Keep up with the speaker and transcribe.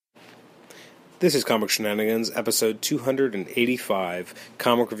This is Comic Shenanigans, episode 285,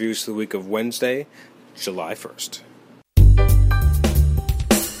 comic reviews for the week of Wednesday, July 1st.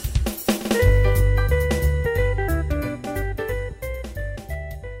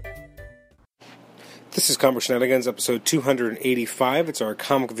 This is Comic Shenanigans, episode 285. It's our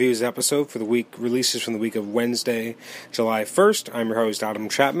comic reviews episode for the week, releases from the week of Wednesday, July 1st. I'm your host, Adam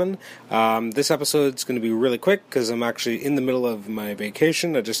Chapman. This episode's going to be really quick because I'm actually in the middle of my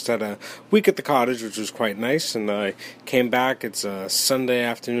vacation. I just had a week at the cottage, which was quite nice, and I came back. It's a Sunday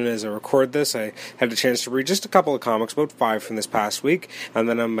afternoon as I record this. I had a chance to read just a couple of comics, about 5 from this past week, and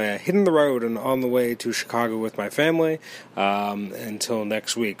then I'm hitting the road and on the way to Chicago with my family until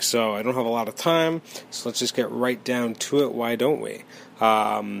next week. So I don't have a lot of time. So let's just get right down to it. Why don't we?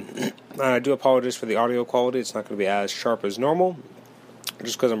 I do apologize for the audio quality. It's not going to be as sharp as normal,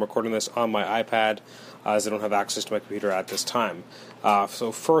 just because I'm recording this on my iPad, as I don't have access to my computer at this time.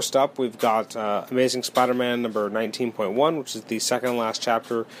 So first up, we've got Amazing Spider-Man number 19.1, which is the second and last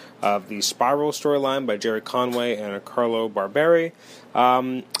chapter of the Spiral storyline by Jerry Conway and Carlo Barberi.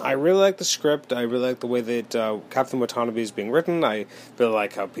 I really like the script. I really like the way that Captain Watanabe is being written. I really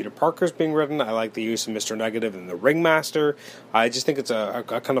like how Peter Parker is being written. I like the use of Mr. Negative and the Ringmaster. I just think it's a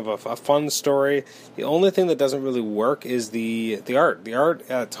kind of a fun story. The only thing that doesn't really work is the art. The art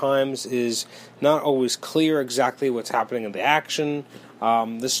at times is not always clear exactly what's happening in the action.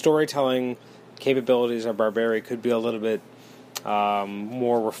 The storytelling capabilities of Barberi could be a little bit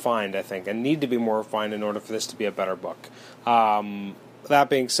more refined, I think, and need to be more refined in order for this to be a better book.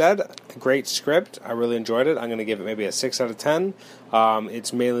 That being said, great script. I really enjoyed it. I'm going to give it maybe a 6 out of 10.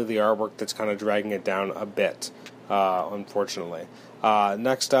 It's mainly the artwork that's kind of dragging it down a bit, unfortunately.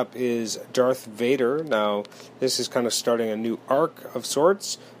 Next up is Darth Vader. Now, this is kind of starting a new arc of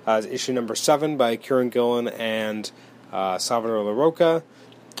sorts. Issue number 7 by Kieran Gillen and Salvador Larroca.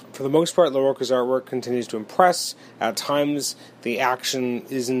 For the most part, Larroca's artwork continues to impress. At times, the action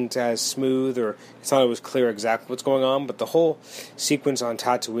isn't as smooth, or it's not always clear exactly what's going on, but the whole sequence on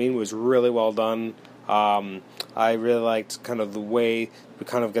Tatooine was really well done. I really liked kind of the way we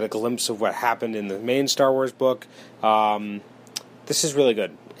kind of get a glimpse of what happened in the main Star Wars book. This is really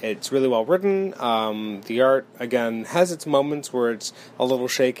good. It's really well written. The art, again, has its moments where it's a little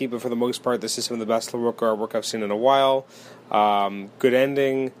shaky, but for the most part, this is some of the best Larroca artwork I've seen in a while. Good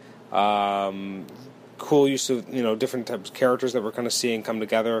ending. Cool use of, different types of characters that we're kind of seeing come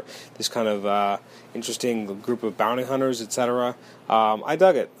together. This kind of interesting group of bounty hunters, etc. I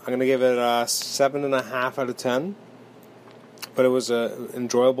dug it. I'm going to give it a 7.5 out of 10. But it was an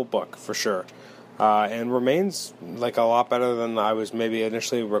enjoyable book, for sure. And remains like a lot better than I was maybe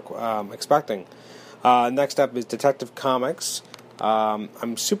initially expecting. Next up is Detective Comics.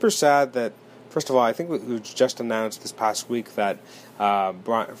 I'm super sad that, first of all, I think we just announced this past week that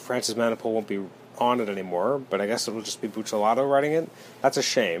Francis Manapul won't be on it anymore, but I guess it'll just be Buccellato writing it. That's a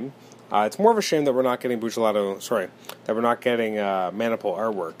shame. It's more of a shame that we're not getting that we're not getting Manapul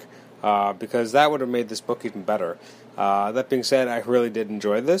artwork, because that would have made this book even better. That being said, I really did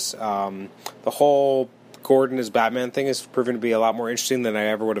enjoy this. The whole Gordon as Batman thing has proven to be a lot more interesting than I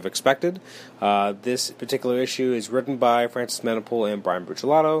ever would have expected. This particular issue is written by Francis Manapul and Brian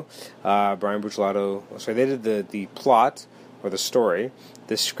Buccellato. They did the plot, or the story.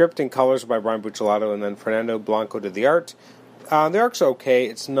 The script and colors by Brian Buccellato, and then Fernando Blanco did the art. The art's okay.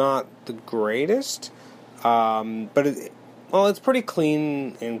 It's not the greatest, but it's pretty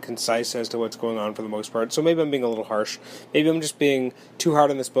clean and concise as to what's going on for the most part, so maybe I'm being a little harsh. Maybe I'm just being too hard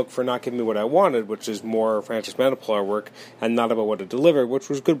on this book for not giving me what I wanted, which is more Francis Manapul artwork, and not about what it delivered, which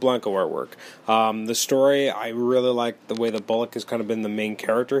was good Blanco artwork. The story, I really like the way that Bullock has kind of been the main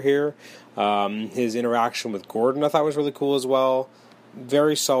character here. His interaction with Gordon I thought was really cool as well.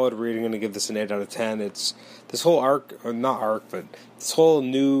 Very solid reading. I'm going to give this an 8 out of 10. It's this whole but this whole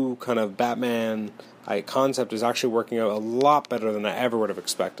new kind of Batman concept is actually working out a lot better than I ever would have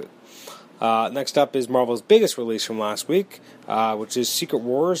expected. Next up is Marvel's biggest release from last week, which is Secret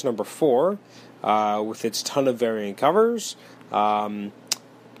Wars number 4, with its ton of variant covers. I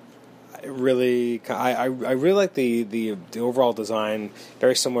really like the overall design,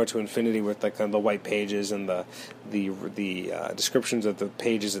 very similar to Infinity, with like the white pages and the descriptions of the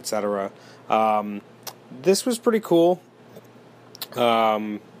pages, etc. This was pretty cool.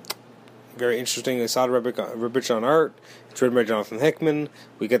 Very interesting. Asad Ribic on art. It's written by Jonathan Hickman.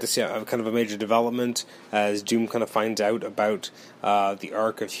 We get to see kind of a major development as Doom kind of finds out about the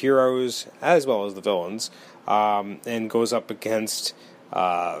arc of heroes as well as the villains, and goes up against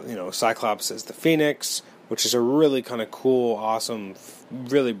Cyclops as the Phoenix, which is a really kind of cool, awesome,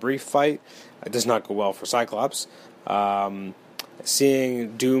 really brief fight. It does not go well for Cyclops.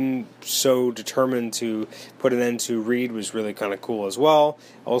 seeing Doom so determined to put an end to Reed was really kind of cool as well.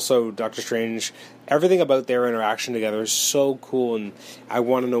 Also, Doctor Strange, everything about their interaction together is so cool, and I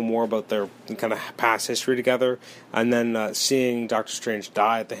want to know more about their kind of past history together. And then seeing Doctor Strange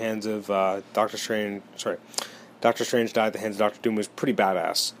die at the hands of Doctor Strange died at the hands of Doctor Doom was pretty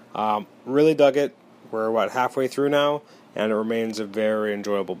badass. Really dug it. We're, halfway through now, and it remains a very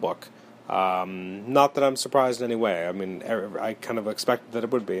enjoyable book. Not that I'm surprised in any way. I mean, I kind of expected that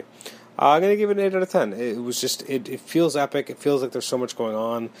it would be. I'm going to give it an 8 out of 10. It was just, it feels epic. It feels like there's so much going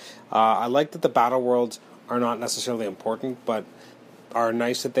on. I like that the battle worlds are not necessarily important, but are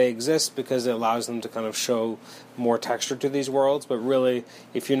nice that they exist because it allows them to kind of show more texture to these worlds. But really,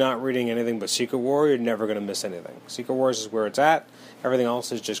 if you're not reading anything but Secret War, you're never going to miss anything. Secret Wars is where it's at. Everything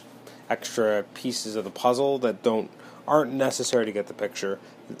else is just extra pieces of the puzzle that aren't necessary to get the picture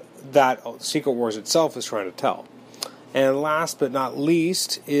that Secret Wars itself is trying to tell. And last but not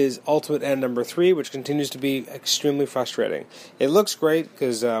least is Ultimate End number 3, which continues to be extremely frustrating. It looks great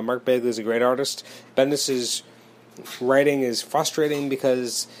because Mark Bagley is a great artist. Bendis's writing is frustrating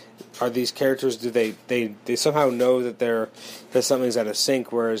because are these characters, do they somehow know that there's something's out of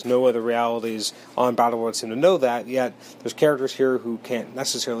sync, whereas no other realities on Battleworld seem to know that, yet there's characters here who can't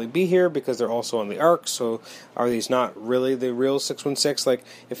necessarily be here because they're also on the Ark, so are these not really the real 616? Like,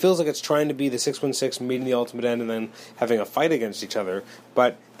 it feels like it's trying to be the 616 meeting the Ultimate End and then having a fight against each other,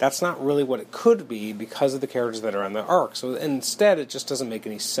 but that's not really what it could be because of the characters that are on the Ark, so instead it just doesn't make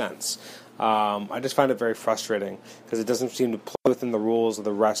any sense. I just find it very frustrating because it doesn't seem to play within the rules of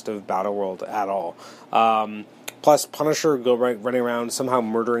the rest of Battleworld at all. Plus, Punisher running around somehow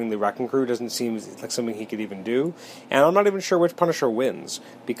murdering the Wrecking Crew doesn't seem like something he could even do. And I'm not even sure which Punisher wins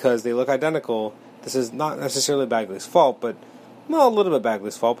because they look identical. This is not necessarily Bagley's fault, but a little bit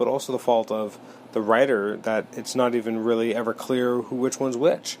Bagley's fault, but also the fault of the writer that it's not even really ever clear which one's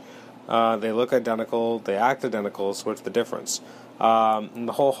which. They look identical, they act identical, so what's the difference? And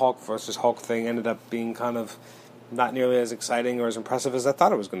the whole Hulk versus Hulk thing ended up being kind of not nearly as exciting or as impressive as I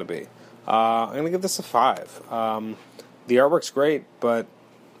thought it was going to be. I'm going to give this a 5. The artwork's great, but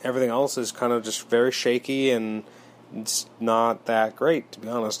everything else is kind of just very shaky and it's not that great, to be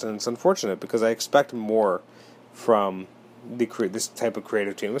honest. And it's unfortunate because I expect more from this type of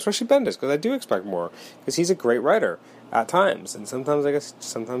creative team, especially Bendis, because I do expect more because he's a great writer at times, and sometimes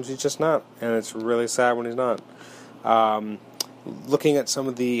he's just not, and it's really sad when he's not. Looking at some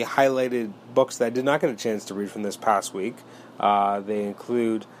of the highlighted books that I did not get a chance to read from this past week, they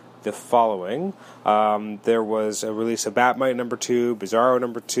include the following. There was a release of Batmite number 2, Bizarro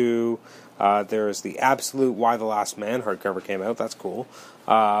number 2. There's the Absolute Why the Last Man hardcover came out. That's cool.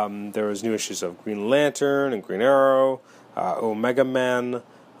 There was new issues of Green Lantern and Green Arrow, Omega Man.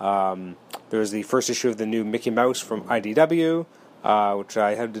 There was the first issue of the new Mickey Mouse from IDW, which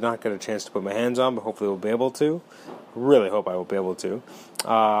I did not get a chance to put my hands on, but hopefully we'll be able to. Really hope I will be able to.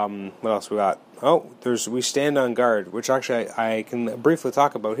 What else we got? Oh, there's We Stand on Guard, which actually I can briefly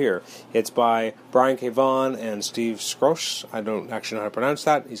talk about here. It's by Brian K. Vaughan and Steve Skroce. I don't actually know how to pronounce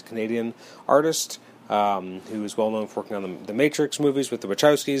that. He's a Canadian artist who is well known for working on the Matrix movies with the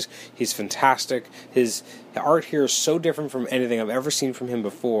Wachowskis. He's fantastic. His art here is so different from anything I've ever seen from him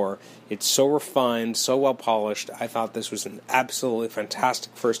before. It's so refined, so well polished. I thought this was an absolutely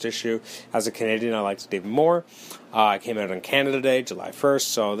fantastic first issue. As a Canadian, I liked it even more. It came out on Canada Day, July 1st,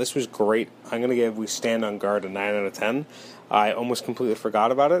 so this was great. I'm going to give We Stand on Guard a 9 out of 10. I almost completely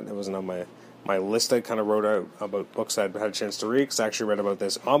forgot about it. It wasn't on my list I kind of wrote out about books I'd had a chance to read, because I actually read about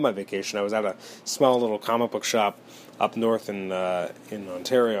this on my vacation. I was at a small little comic book shop up north in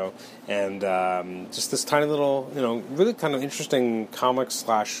Ontario, and just this tiny little, really kind of interesting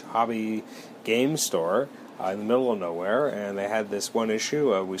comic/hobby game store in the middle of nowhere, and they had this one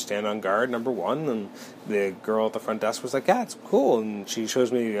issue of We Stand on Guard number 1, and the girl at the front desk was like, yeah, it's cool, and she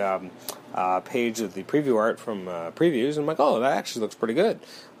shows me a page of the preview art from previews, and I'm like, oh, that actually looks pretty good.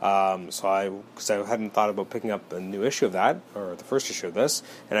 Because I hadn't thought about picking up a new issue of that, or the first issue of this,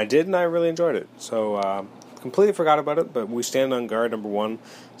 and I did, and I really enjoyed it. So, completely forgot about it, but We Stand on Guard number 1,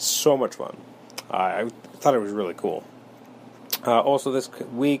 so much fun. I thought it was really cool. Also this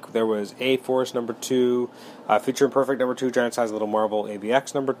week, there was A-Force number 2, Future Imperfect number 2, Giant Size Little Marvel,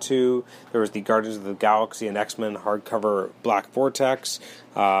 AVX number 2. There was the Guardians of the Galaxy and X-Men hardcover Black Vortex,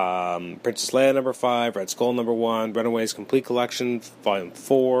 Princess Leia number 5, Red Skull number 1, Runaways Complete Collection, Volume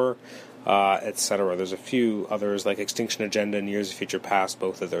 4, etc. There's a few others like Extinction Agenda and Years of Future Past,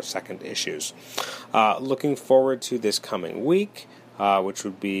 both of their second issues. Looking forward to this coming week, which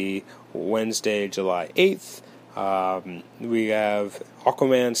would be Wednesday, July 8th. We have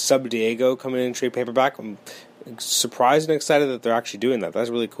Aquaman Sub Diego coming in trade paperback. I'm surprised and excited that they're actually doing that. That's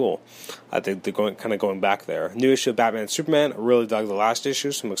really cool. I think they're going back there. New issue of Batman and Superman. I really dug the last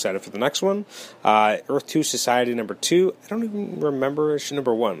issue, so I'm excited for the next one. Earth 2 Society number 2. I don't even remember issue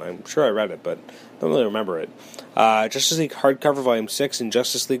number 1. I'm sure I read it, but I don't really remember it. Justice League hardcover volume 6 and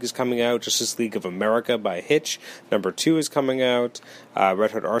Justice League is coming out. Justice League of America by Hitch number 2 is coming out.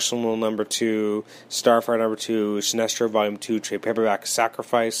 Red Hood Arsenal number 2. Starfire number 2. Sinestro volume 2 trade paperback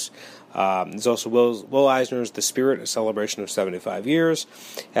Sacrifice. There's also Will Eisner's The Spirit, a celebration of 75 years.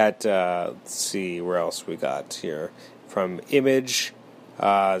 Let's see, where else we got here. From Image,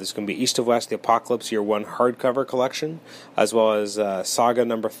 there's going to be East of West, The Apocalypse Year 1 hardcover collection, as well as Saga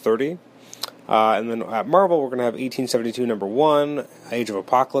number 30. And then at Marvel, we're going to have 1872 number 1, Age of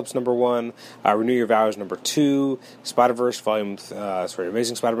Apocalypse number 1, Renew Your Vows number 2, Spider-Verse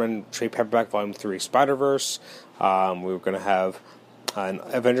Amazing Spider-Man trade paperback volume 3, Spider-Verse. We're going to have an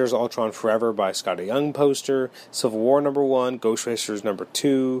Avengers Ultron Forever by Scotty Young poster, Civil War number 1, Ghost Racers number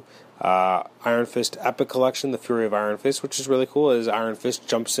 2, Iron Fist Epic Collection, The Fury of Iron Fist, which is really cool as Iron Fist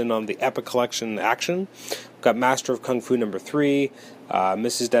jumps in on the Epic Collection action. We've got Master of Kung Fu number 3,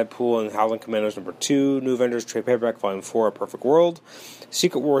 Mrs. Deadpool and Howling Commandos number 2, New Avengers trade paperback volume 4, A Perfect World,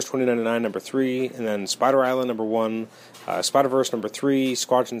 Secret Wars 2099 number 3, and then Spider Island number 1, Spider-Verse number 3,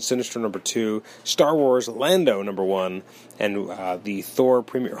 Squadron Sinister number 2, Star Wars Lando number 1, and the Thor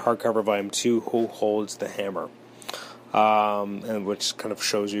Premier Hardcover volume 2, Who Holds the Hammer, and which kind of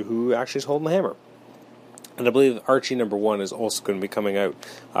shows you who actually is holding the hammer. And I believe Archie number 1 is also going to be coming out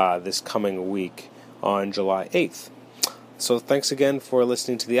this coming week on July 8th. So thanks again for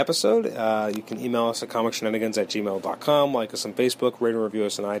listening to the episode. You can email us at comicshenanigans@gmail.com, like us on Facebook, rate and review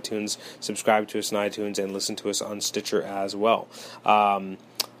us on iTunes, subscribe to us on iTunes, and listen to us on Stitcher as well.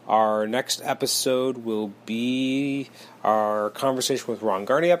 Our next episode will be our Conversation with Ron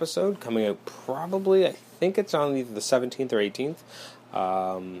Garney episode, coming out probably, I think it's on either the 17th or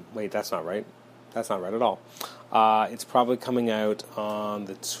 18th. Wait, that's not right. That's not right at all. It's probably coming out on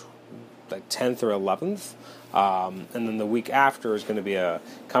the 10th or 11th. And then the week after is going to be a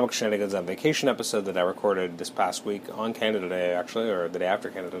Comic Shenanigans on Vacation episode that I recorded this past week on Canada Day, actually, or the day after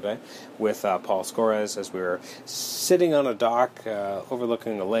Canada Day, with Paul Scores as we were sitting on a dock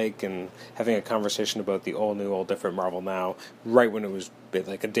overlooking a lake and having a conversation about the all new, all different Marvel Now, right when it was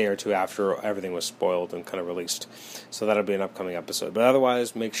like a day or two after everything was spoiled and kind of released. So that'll be an upcoming episode. But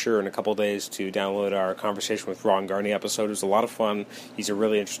otherwise, make sure in a couple days to download our Conversation with Ron Garney episode. It was a lot of fun. He's a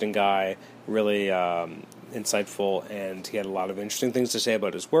really interesting guy, really insightful, and he had a lot of interesting things to say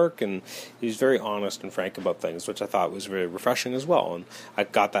about his work, and he was very honest and frank about things, which I thought was very refreshing as well, and I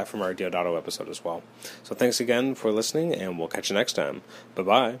got that from our Diodato episode as well. So thanks again for listening, and we'll catch you next time.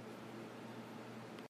 Bye-bye.